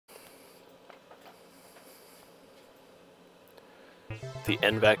The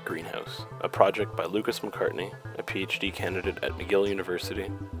NVAC Greenhouse, a project by Lucas McCartney, a PhD candidate at McGill University,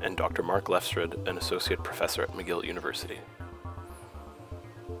 and Dr. Mark Lefstrud, an associate professor at McGill University.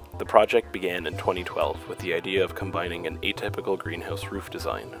 The project began in 2012 with the idea of combining an atypical greenhouse roof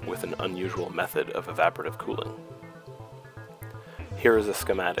design with an unusual method of evaporative cooling. Here is a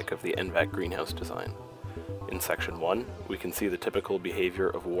schematic of the NVAC greenhouse design. In section 1, we can see the typical behavior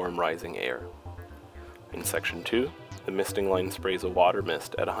of warm rising air. In section 2, the misting line sprays a water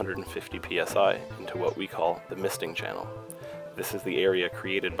mist at 150 psi into what we call the misting channel. This is the area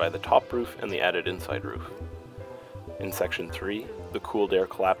created by the top roof and the added inside roof. In section 3, the cooled air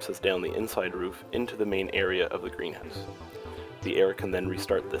collapses down the inside roof into the main area of the greenhouse. The air can then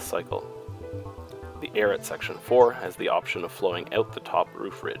restart this cycle. The air at section 4 has the option of flowing out the top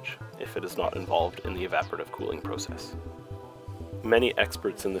roof ridge if it is not involved in the evaporative cooling process. Many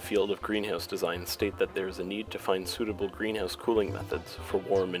experts in the field of greenhouse design state that there is a need to find suitable greenhouse cooling methods for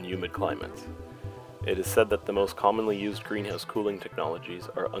warm and humid climates. It is said that the most commonly used greenhouse cooling technologies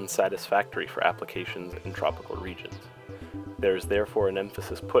are unsatisfactory for applications in tropical regions. There is therefore an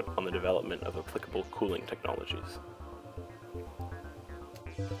emphasis put on the development of applicable cooling technologies.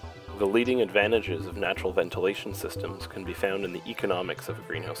 The leading advantages of natural ventilation systems can be found in the economics of a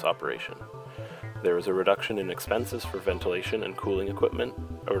greenhouse operation. There is a reduction in expenses for ventilation and cooling equipment,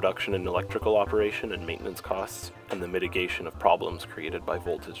 a reduction in electrical operation and maintenance costs, and the mitigation of problems created by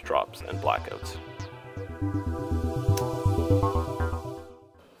voltage drops and blackouts.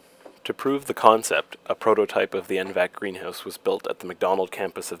 To prove the concept, a prototype of the NVAC greenhouse was built at the McDonald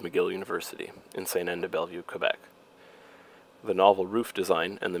campus of McGill University in Saint-Anne-de-Bellevue, Quebec. The novel roof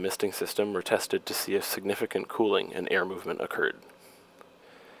design and the misting system were tested to see if significant cooling and air movement occurred.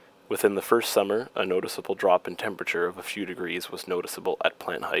 Within the first summer, a noticeable drop in temperature of a few degrees was noticeable at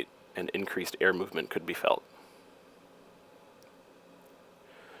plant height, and increased air movement could be felt.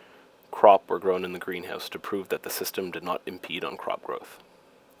 Crop were grown in the greenhouse to prove that the system did not impede on crop growth.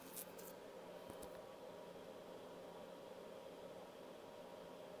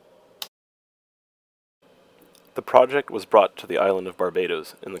 The project was brought to the island of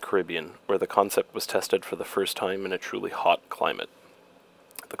Barbados in the Caribbean, where the concept was tested for the first time in a truly hot climate.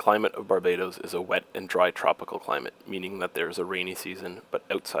 The climate of Barbados is a wet and dry tropical climate, meaning that there is a rainy season, but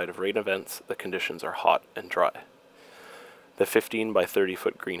outside of rain events, the conditions are hot and dry. The 15 by 30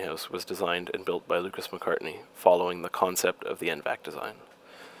 foot greenhouse was designed and built by Lucas McCartney, following the concept of the NVAC design.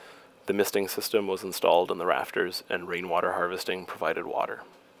 The misting system was installed in the rafters, and rainwater harvesting provided water.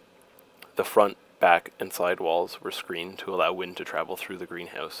 The front, back, and side walls were screened to allow wind to travel through the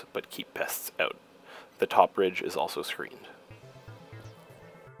greenhouse, but keep pests out. The top ridge is also screened.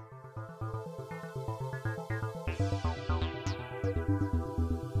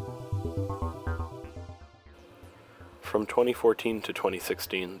 From 2014 to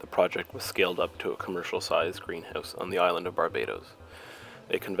 2016, the project was scaled up to a commercial-sized greenhouse on the island of Barbados.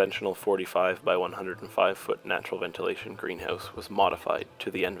 A conventional 45 by 105 foot natural ventilation greenhouse was modified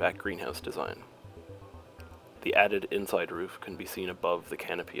to the NVAC greenhouse design. The added inside roof can be seen above the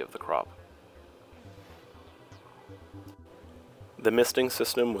canopy of the crop. The misting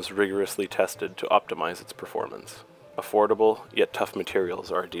system was rigorously tested to optimize its performance. Affordable, yet tough materials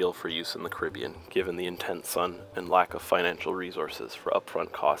are ideal for use in the Caribbean, given the intense sun and lack of financial resources for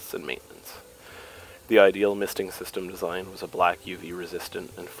upfront costs and maintenance. The ideal misting system design was a black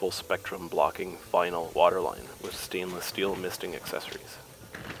UV-resistant and full-spectrum blocking vinyl waterline with stainless steel misting accessories.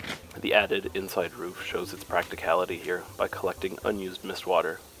 The added inside roof shows its practicality here by collecting unused mist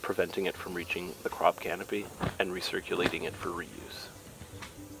water, preventing it from reaching the crop canopy, and recirculating it for reuse.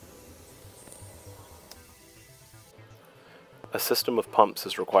 A system of pumps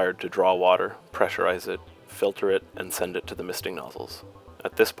is required to draw water, pressurize it, filter it, and send it to the misting nozzles.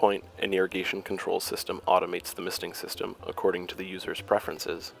 At this point, an irrigation control system automates the misting system according to the user's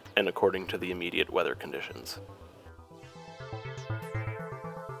preferences and according to the immediate weather conditions.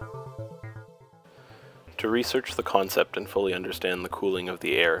 To research the concept and fully understand the cooling of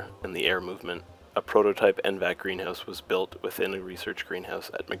the air and the air movement, a prototype NVAC greenhouse was built within a research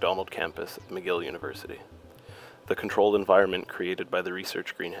greenhouse at McDonald campus at McGill University. The controlled environment created by the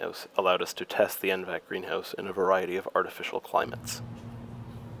research greenhouse allowed us to test the NVAC greenhouse in a variety of artificial climates.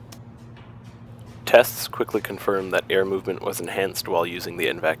 Tests quickly confirmed that air movement was enhanced while using the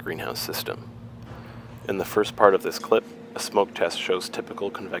NVAC greenhouse system. In the first part of this clip, a smoke test shows typical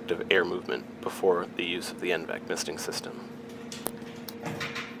convective air movement before the use of the NVAC misting system.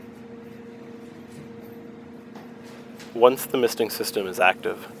 Once the misting system is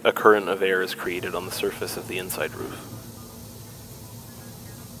active, a current of air is created on the surface of the inside roof.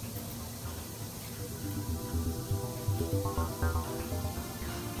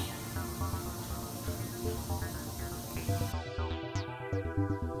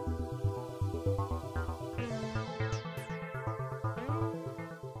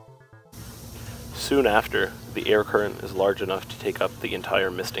 Soon after, the air current is large enough to take up the entire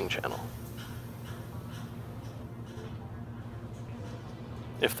misting channel.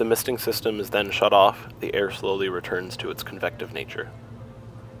 If the misting system is then shut off, the air slowly returns to its convective nature.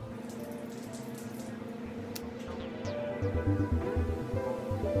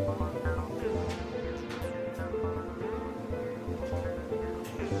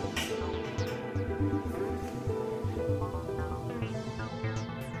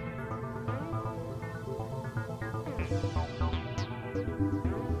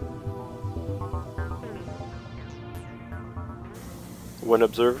 When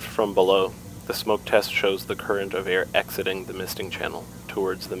observed from below, the smoke test shows the current of air exiting the misting channel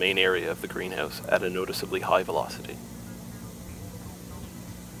towards the main area of the greenhouse at a noticeably high velocity.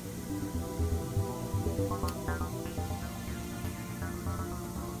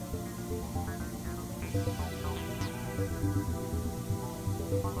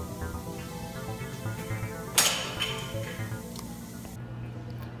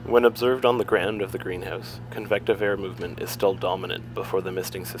 When observed on the ground of the greenhouse, convective air movement is still dominant before the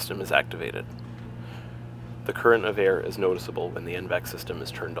misting system is activated. The current of air is noticeable when the NVAC system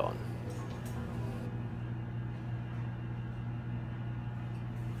is turned on.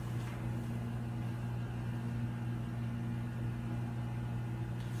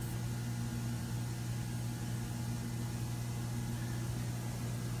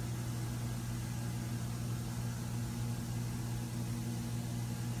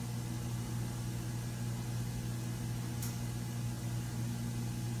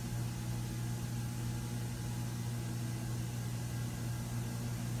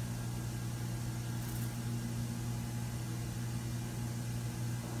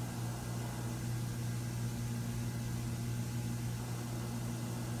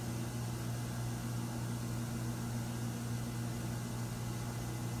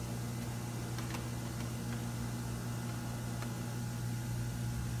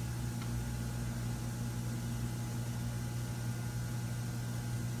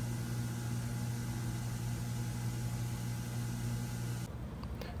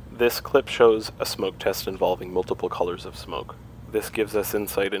 This clip shows a smoke test involving multiple colors of smoke. This gives us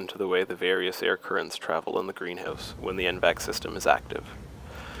insight into the way the various air currents travel in the greenhouse when the NVAC system is active.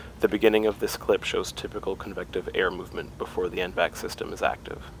 The beginning of this clip shows typical convective air movement before the NVAC system is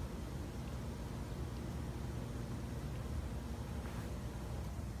active.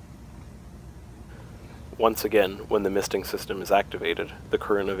 Once again, when the misting system is activated, the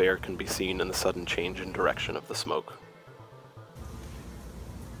current of air can be seen in the sudden change in direction of the smoke.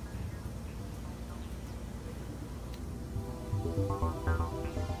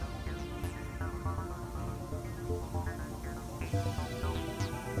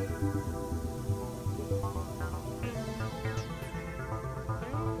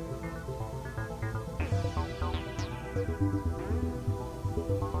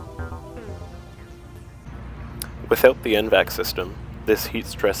 Without the NVAC system, this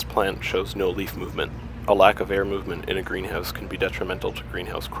heat-stressed plant shows no leaf movement. A lack of air movement in a greenhouse can be detrimental to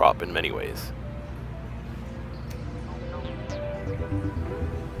greenhouse crop in many ways.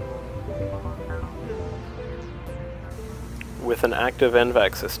 With an active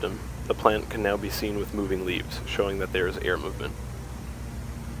NVAC system, the plant can now be seen with moving leaves, showing that there is air movement.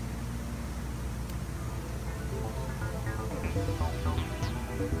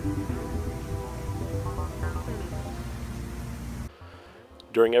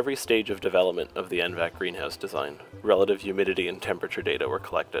 During every stage of development of the NVAC greenhouse design, relative humidity and temperature data were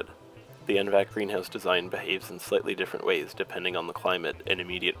collected. The NVAC greenhouse design behaves in slightly different ways depending on the climate and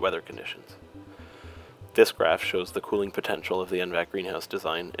immediate weather conditions. This graph shows the cooling potential of the NVAC greenhouse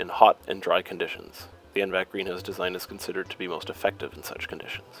design in hot and dry conditions. The NVAC greenhouse design is considered to be most effective in such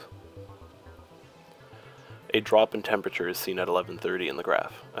conditions. A drop in temperature is seen at 11:30 in the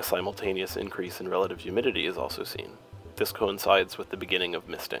graph. A simultaneous increase in relative humidity is also seen. This coincides with the beginning of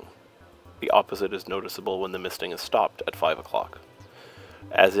misting. The opposite is noticeable when the misting is stopped at 5 o'clock.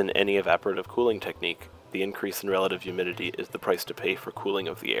 As in any evaporative cooling technique, the increase in relative humidity is the price to pay for cooling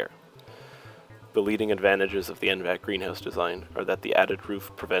of the air. The leading advantages of the NVAC greenhouse design are that the added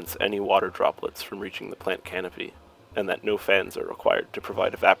roof prevents any water droplets from reaching the plant canopy, and that no fans are required to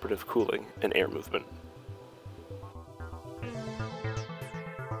provide evaporative cooling and air movement.